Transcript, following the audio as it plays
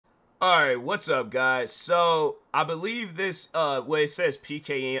Alright, what's up guys? So, I believe this, well it says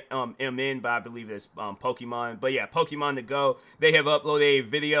PKMN, but I believe it's Pokemon. But yeah, Pokemon to Go, they have uploaded a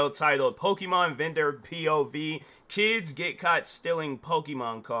video titled Pokemon Vendor POV, Kids Get Caught Stealing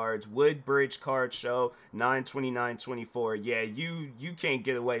Pokemon Cards, Woodbridge Card Show, 9/29/24. Yeah, you can't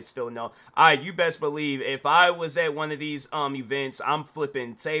get away stealing no. You best believe if I was at one of these events, I'm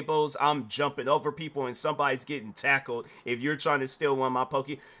flipping tables, I'm jumping over people, and somebody's getting tackled if you're trying to steal one of my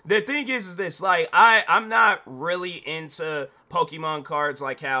Pokemon. The thing is this, like, I'm not really into Pokemon cards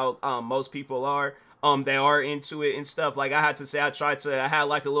like how most people are. They are into it and stuff. Like, I had to say, I had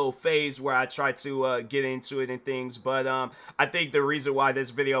like a little phase where I tried to get into it and things. But I think the reason why this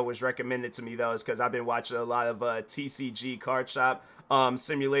video was recommended to me though is because I've been watching a lot of TCG card shop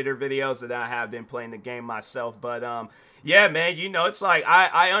simulator videos, and I have been playing the game myself. But yeah, man, you know, it's like,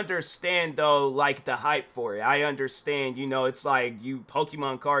 I understand, though, like, the hype for it. I understand, you know, it's like,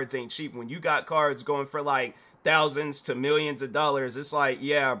 Pokemon cards ain't cheap. When you got cards going for, like, thousands to millions of dollars, it's like,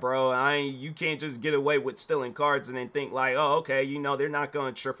 yeah, bro, you can't just get away with stealing cards and then think like, oh, okay, you know, they're not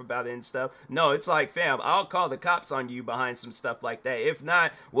going to trip about it and stuff. No, it's like, fam, I'll call the cops on you behind some stuff like that. If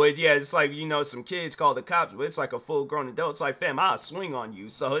not, well, yeah, it's like, you know, some kids call the cops, but it's like a full-grown adult. It's like, fam, I'll swing on you.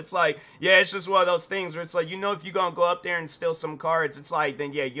 So it's like, yeah, it's just one of those things where it's like, you know, if you're going to go up there and steal some cards, it's like,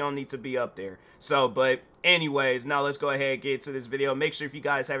 then yeah, you don't need to be up there. So, but anyways, now let's go ahead and get into this video. Make sure if you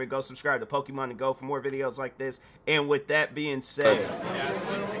guys haven't, go subscribe to Pokemon to Go for more videos like this. And with that being said, I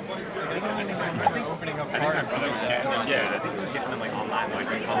think opening up cards. I think it was getting them like online.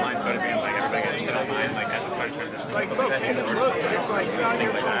 Like online started being like everybody getting shit online. Like as it started transitioning. It's like, it's okay to look, but it's like you got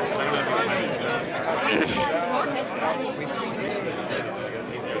here trying to set up and stuff.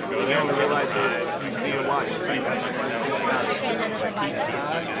 You don't realize that you can watch until you watch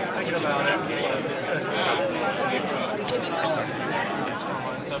thinking about it.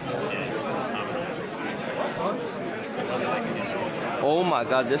 Oh my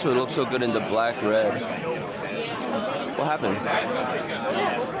god, this would look so good in the black red. What happened?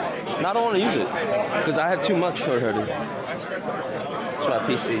 No, I don't want to use it because I have too much short hair. It's my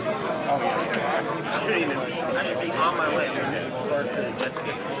PC. I should be on my way to start the jet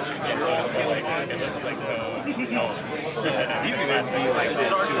ski. Usually that's be like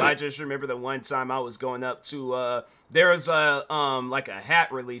this too. I just remember the one time I was going up to there was a like a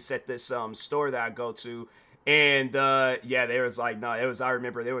hat release at this store that I go to. And yeah, there was like, no, it was, I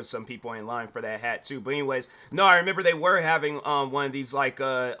remember there was some people in line for that hat too. But anyways, no, I remember they were having one of these like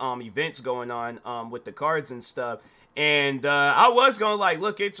events going on with the cards and stuff. And I was gonna like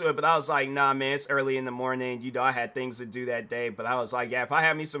look into it, but I was like, nah, man, it's early in the morning. You know, I had things to do that day. But I was like, yeah, if I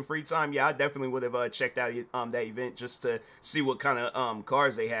had me some free time, yeah, I definitely would have checked out that event just to see what kind of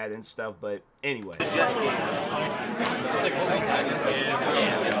cards they had and stuff. But anyway.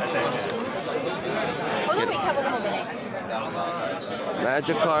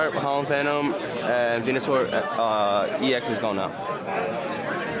 Magikarp, Holland Phantom, and Venusaur EX is gone now.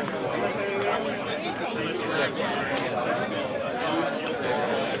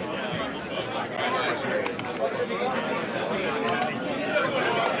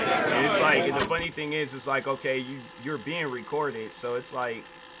 It's like, the funny thing is, it's like, okay, you're being recorded, so it's like,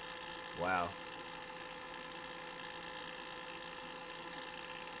 wow.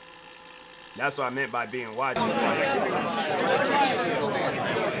 That's what I meant by being watched. It's like,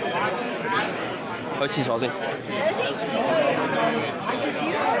 oh, she's holding.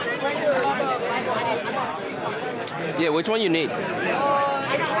 Yeah, which one you need?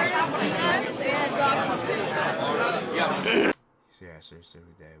 yeah, so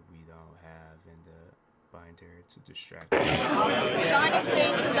that we don't have in the binder to distract. Shiny's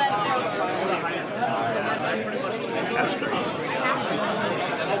face is that. That's crazy.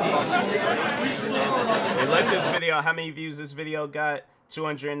 And let this video, how many views this video got?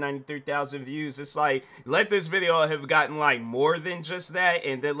 293,000 views. It's like, let this video have gotten like more than just that,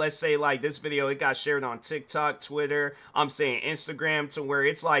 and then let's say like this video, it got shared on TikTok, Twitter, I'm saying Instagram, to where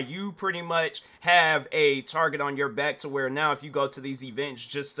it's like you pretty much have a target on your back, to where now if you go to these events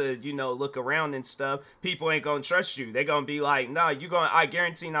just to, you know, look around and stuff, people ain't gonna trust you. They're gonna be like, nah, I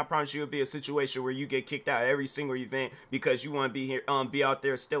guarantee and I promise you it'll be a situation where you get kicked out of every single event because you want to be here, be out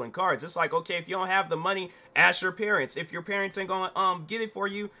there stealing cards. It's like, okay, if you don't have the money, ask your parents. If your parents ain't gonna get get it for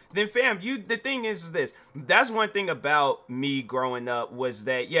you, then fam, the thing is this. That's one thing about me growing up was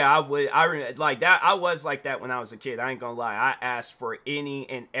that, yeah, I was like that when I was a kid. I ain't gonna lie. I asked for any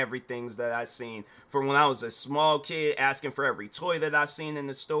and everything that I seen from when I was a small kid, asking for every toy that I seen in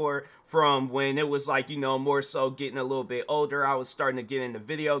the store, from when it was like, you know, more so getting a little bit older, I was starting to get into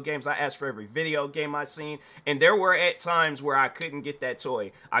video games. I asked for every video game I seen, and there were at times where I couldn't get that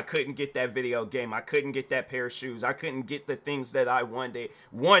toy, I couldn't get that video game, I couldn't get that pair of shoes, I couldn't get the things that I wanted.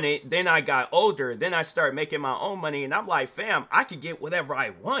 Then I got older, then I started making my own money, and I'm like, fam, I could get whatever I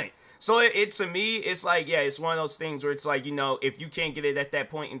want. So it to me, it's like, yeah, it's one of those things where it's like, you know, if you can't get it at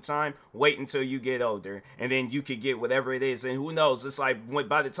that point in time, wait until you get older, and then you could get whatever it is. And who knows, it's like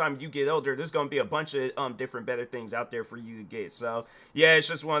by the time you get older, there's going to be a bunch of different better things out there for you to get. So yeah, it's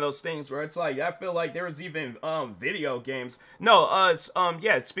just one of those things where it's like, I feel like there was even video games. No,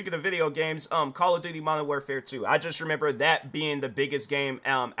 yeah, speaking of video games, Call of Duty Modern Warfare 2. I just remember that being the biggest game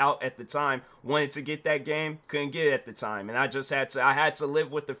out at the time. Wanted to get that game, couldn't get it at the time, and I just had to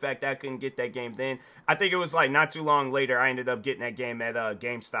live with the fact that I couldn't get that game then. I think it was like not too long later I ended up getting that game at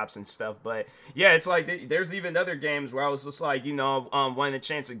GameStops and stuff. But yeah, it's like there's even other games where I was just like, you know, wanted a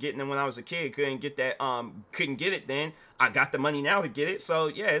chance of getting them when I was a kid, couldn't get it then. I got the money now to get it. So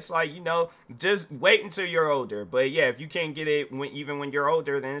yeah, it's like, you know, just wait until you're older. But yeah, if you can't get it even when you're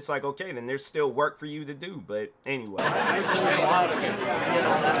older, then it's like, okay, then there's still work for you to do. But anyway.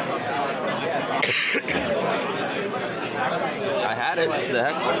 I had it. The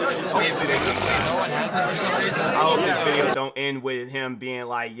heck? I hope this video don't end with him being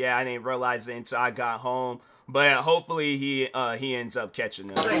like, yeah, I didn't realize it until I got home. But hopefully he ends up catching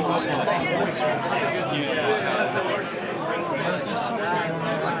them.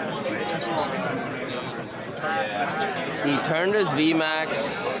 He turned his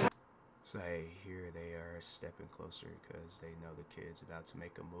VMAX. Say, here they are stepping closer because they know the kid's about to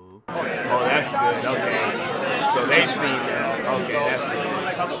make a move. Oh, that's good. Okay. So they seen that. Okay, that's good.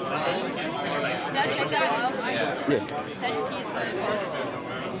 Now check that out. Yeah. Did you see it?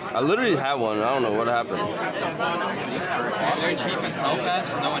 I literally had one. I don't know what happened. They're cheap and sell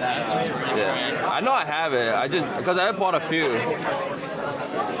fast. No one has them. Yeah. I know I have it. I just because I bought a few.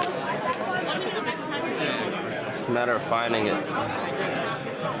 It's a matter of finding it.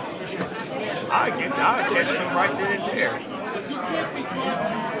 I'll catch them right then and there.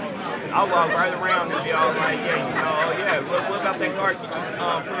 I'll walk right around and be all like, yeah, you know, oh yeah, what about that card you just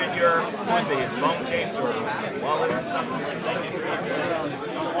put in your, what is it, his phone case or wallet or something?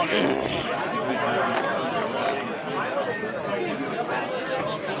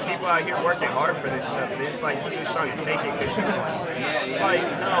 People out here working hard for this stuff, and it's like, you're just trying to take it because you want it. It's like,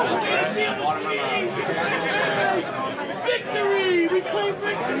 no. Victory! We claim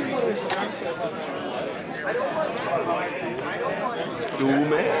victory!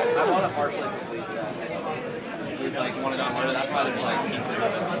 Doom it. I want to partially complete that. It's like one on order. That's why there's like pieces of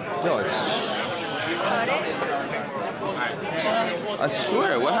it. No, I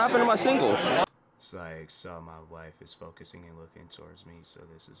swear, what happened to my singles? It's like, so my wife is focusing and looking towards me, so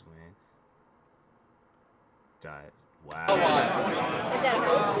this is when. Dies. Wow.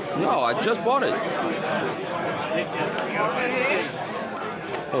 No, I just bought it.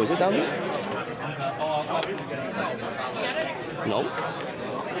 Oh, is it down there? Nope.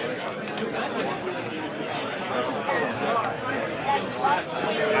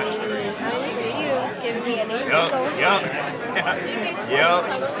 That's crazy. I see you giving me any Yep.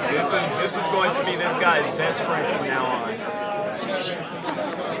 This is going to be this guy's best friend from now on.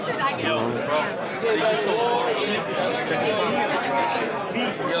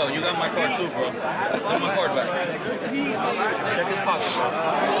 Yo, you got my card too, bro. Put my card back. Check his pocket, bro.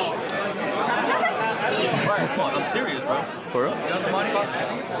 I'm serious, bro. For real? You got the money?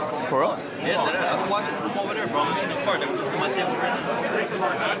 For real? Yeah, I'm watching from over there, bro. I'm seeing the card. That was just on my table right now.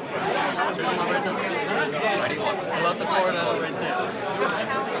 Ready? Pull out the card out right there.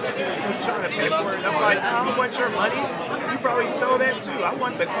 You trying to pay for it? I'm like, you want your money? You probably stole that too. I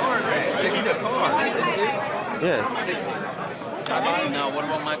want the card, man. Give me the card. Yeah. 60. Now, what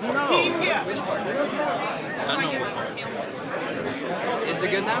about my card? No. Which card? I know what card. Is it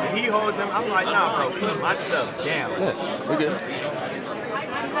good now? He hold them. I'm like, nah, bro. Put my stuff down. Yeah, we're good.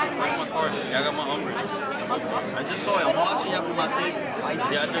 Where's my card? Yeah, I got my hungry. I just saw it. I'm watching you from my table.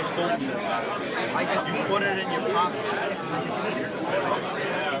 Yeah, I just told you. You put it in your pocket.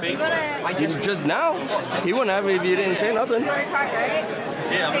 Just now? He wouldn't have it if you didn't say nothing. Your card, right?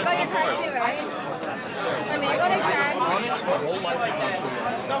 Yeah, I'm They got your missing my card card. too, right? I mean, you go to check. My whole life is not true.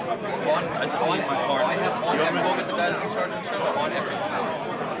 I just need my card. You want me to go get the guy that's in charge of the show? I want everything.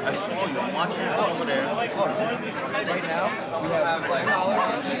 I saw you. I'm watching it over there. Right now, we have $1.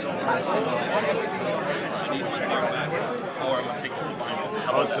 That's it. I need my car back, or I'm gonna take the final.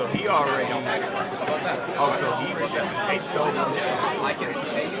 Oh, so he already. Oh, so they stole from him. I can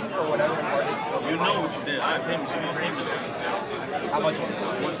pay you for whatever the part is. You know what you did. I paid me some payment. How much is it?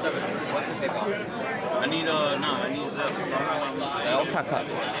 170. What's the PayPal? I need I need Zelle. Sell? Taka.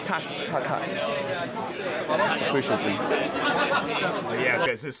 Appreciate you. But yeah,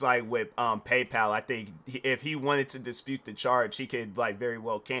 because it's like with PayPal, I think if he wanted to dispute the charge, he could like very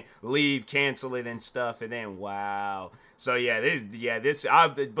well cancel it and stuff, and then wow. So yeah,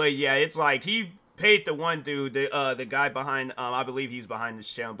 but yeah, it's like he paid the one dude, the guy behind, I believe he's behind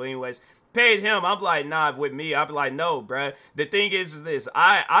this channel, but anyways, paid him. I'm like, nah, with me, I'd be like, no, bruh. The thing is this,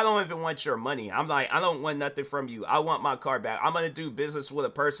 I don't even want your money. I'm like, I don't want nothing from you. I want my car back. I'm gonna do business with a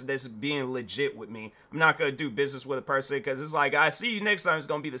person that's being legit with me. I'm not gonna do business with a person because it's like, I see you next time, it's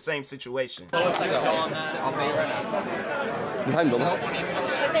gonna be the same situation. I'll pay you right now. 你睇唔到咩？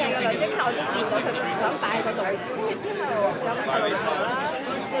佢淨係有兩張卡，我已經見到佢唔想擺喺嗰度。然之後有個細路哥啦，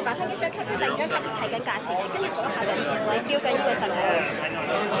你擺翻呢張卡，跟住第二張卡睇緊價錢，跟住嗰下就你招緊呢個細路哥。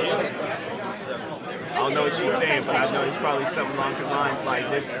I don't know what she's saying, but I know it's probably something along the lines like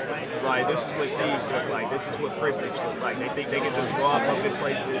this is what thieves look like. This is what privilege look like. They think they can just go off up in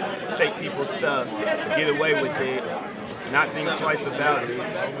places, take people's stuff, get away with it, not think twice about it.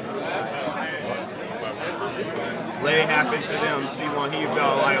 Let it happen to them. See one he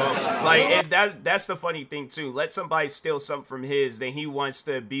go that's the funny thing too. Let somebody steal something from his, then he wants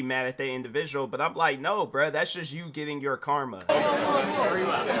to be mad at the individual. But I'm like, no, bro, that's just you getting your karma.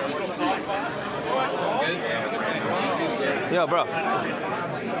 Yo, bro.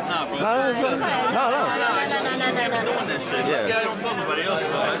 Nah, bro. No. Doing that shit. Yeah. Yeah, I don't tell nobody else,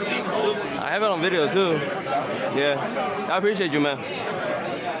 bro. I see you. I have it on video too. Yeah. I appreciate you, man.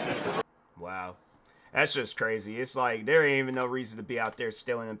 Wow. That's just crazy. It's like there ain't even no reason to be out there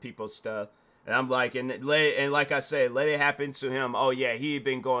stealing people's stuff. And I'm like, and like I said, let it happen to him. Oh yeah, he had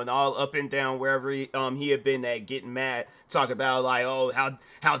been going all up and down wherever he had been at, getting mad, talking about like, oh,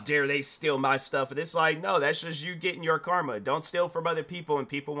 how dare they steal my stuff? And it's like, no, that's just you getting your karma. Don't steal from other people, and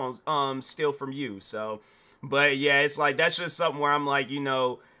people won't steal from you. So, but yeah, it's like that's just something where I'm like, you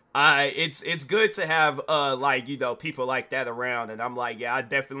know, it's good to have like, you know, people like that around, and I'm like, yeah, I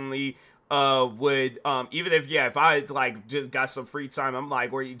definitely would even if I like just got some free time, I'm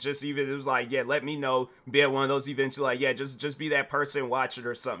like, or just even it was like, yeah, let me know, be at one of those events, like, yeah, just be that person, watch it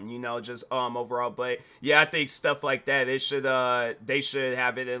or something, you know, just overall. But yeah, I think stuff like that, they should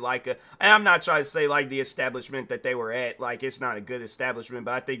have it in like and I'm not trying to say like the establishment that they were at, like it's not a good establishment,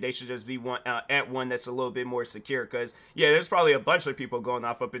 but I think they should just be one at one that's a little bit more secure, because yeah, there's probably a bunch of people going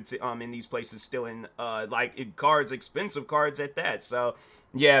off up into in these places stealing like cards, expensive cards at that. So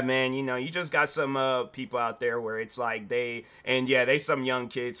yeah, man, you know, you just got some people out there where it's like they some young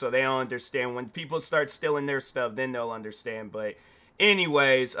kids, so they don't understand. When people start stealing their stuff, then they'll understand. But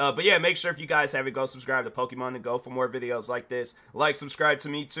anyways, but yeah, make sure if you guys haven't, go subscribe to Pokemon to Go for more videos like this. Like, subscribe to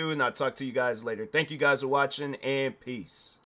me too, and I'll talk to you guys later. Thank you guys for watching, and peace.